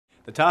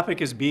The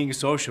topic is being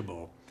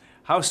sociable.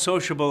 How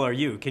sociable are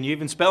you? Can you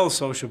even spell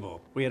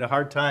sociable? We had a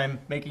hard time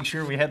making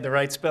sure we had the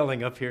right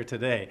spelling up here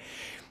today.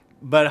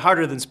 But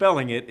harder than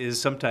spelling it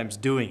is sometimes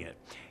doing it.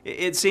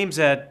 It seems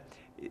that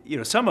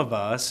some of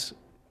us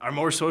are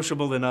more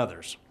sociable than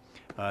others.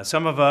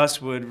 Some of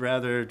us would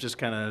rather just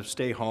kind of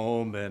stay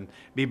home and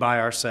be by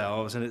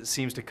ourselves, and it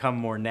seems to come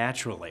more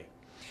naturally.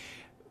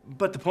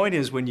 But the point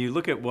is, when you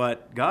look at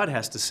what God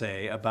has to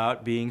say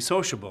about being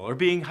sociable, or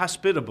being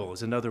hospitable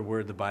is another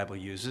word the Bible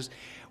uses,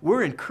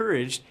 we're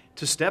encouraged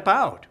to step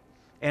out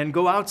and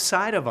go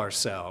outside of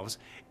ourselves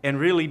and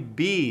really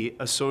be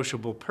a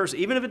sociable person.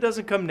 Even if it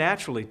doesn't come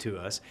naturally to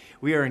us,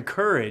 we are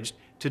encouraged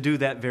to do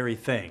that very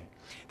thing.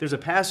 There's a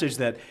passage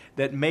that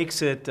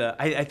makes it,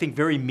 I think,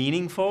 very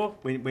meaningful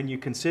when you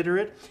consider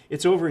it.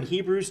 It's over in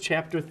Hebrews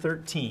chapter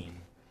 13.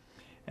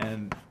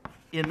 And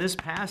in this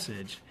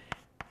passage,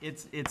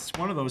 it's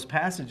one of those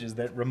passages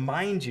that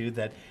remind you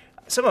that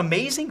some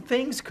amazing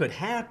things could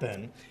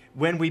happen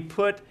when we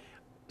put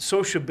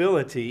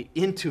sociability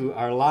into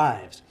our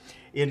lives.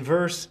 In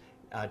verse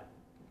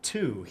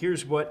 2,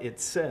 here's what it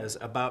says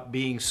about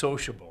being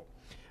sociable.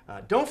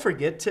 Don't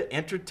forget to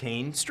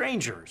entertain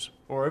strangers,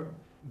 or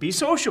be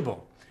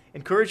sociable.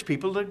 Encourage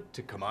people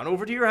to come on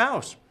over to your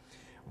house.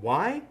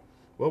 Why?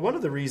 Well, one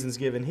of the reasons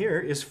given here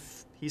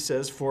is, he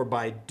says, for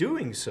by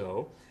doing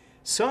so,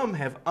 some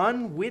have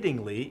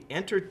unwittingly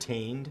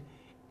entertained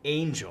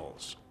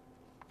angels.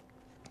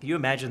 Can you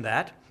imagine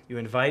that? You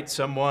invite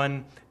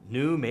someone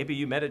new, maybe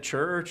you met at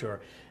church,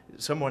 or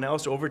someone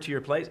else over to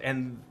your place,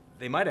 and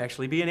they might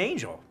actually be an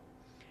angel.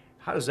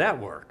 How does that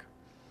work?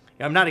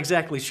 I'm not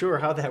exactly sure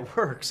how that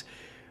works,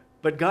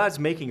 but God's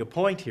making a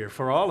point here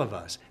for all of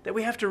us, that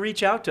we have to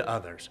reach out to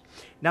others.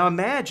 Now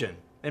imagine,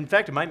 in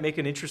fact, it might make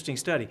an interesting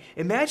study.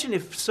 Imagine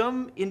if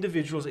some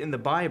individuals in the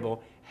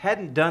Bible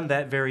hadn't done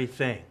that very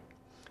thing.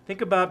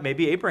 Think about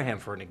maybe Abraham,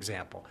 for an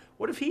example.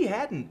 What if he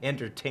hadn't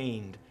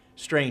entertained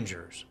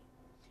strangers?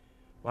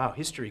 Wow,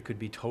 history could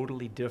be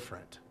totally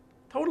different.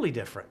 Totally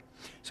different.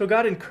 So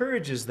God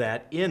encourages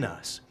that in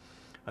us.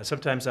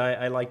 Sometimes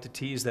I like to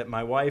tease that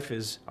my wife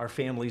is our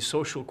family's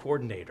social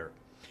coordinator.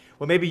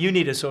 Well, maybe you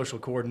need a social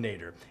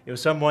coordinator.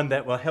 Someone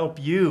that will help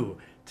you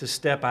to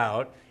step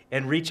out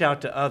and reach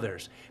out to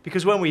others.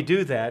 Because when we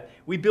do that,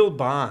 we build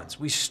bonds.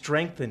 We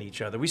strengthen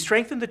each other. We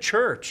strengthen the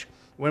church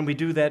when we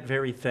do that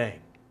very thing.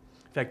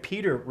 In fact,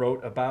 Peter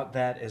wrote about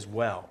that as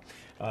well.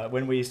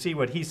 When we see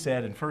what he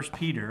said in 1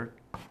 Peter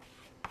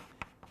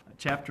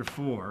chapter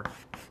 4,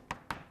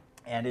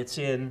 and it's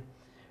in,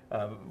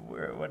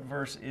 what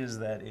verse is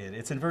that in?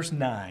 It's in verse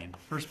 9,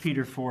 1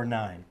 Peter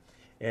 4:9.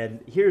 And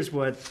here's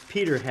what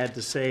Peter had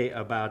to say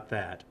about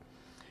that.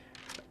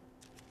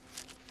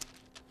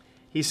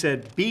 He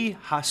said, be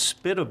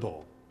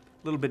hospitable.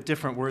 A little bit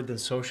different word than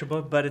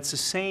sociable, but it's the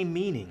same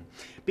meaning.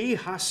 Be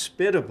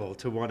hospitable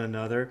to one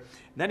another.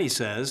 And then he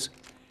says,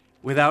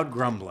 without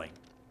grumbling.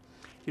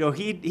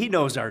 He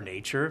knows our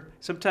nature.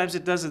 Sometimes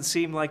it doesn't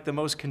seem like the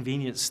most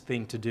convenient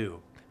thing to do.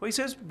 Well, he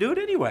says, do it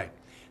anyway.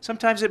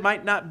 Sometimes it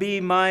might not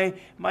be my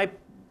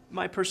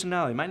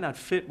personality, might not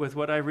fit with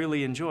what I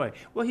really enjoy.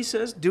 Well, he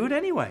says, do it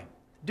anyway.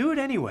 Do it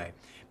anyway,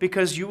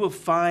 because you will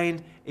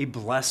find a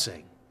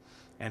blessing.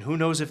 And who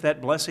knows if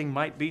that blessing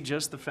might be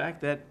just the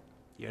fact that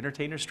you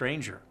entertain a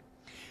stranger.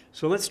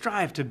 So let's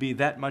strive to be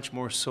that much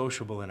more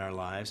sociable in our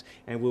lives,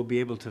 and we'll be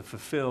able to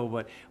fulfill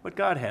what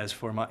God has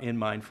in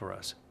mind for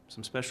us.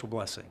 Some special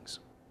blessings.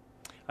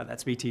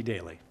 That's BT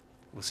Daily.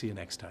 We'll see you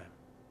next time.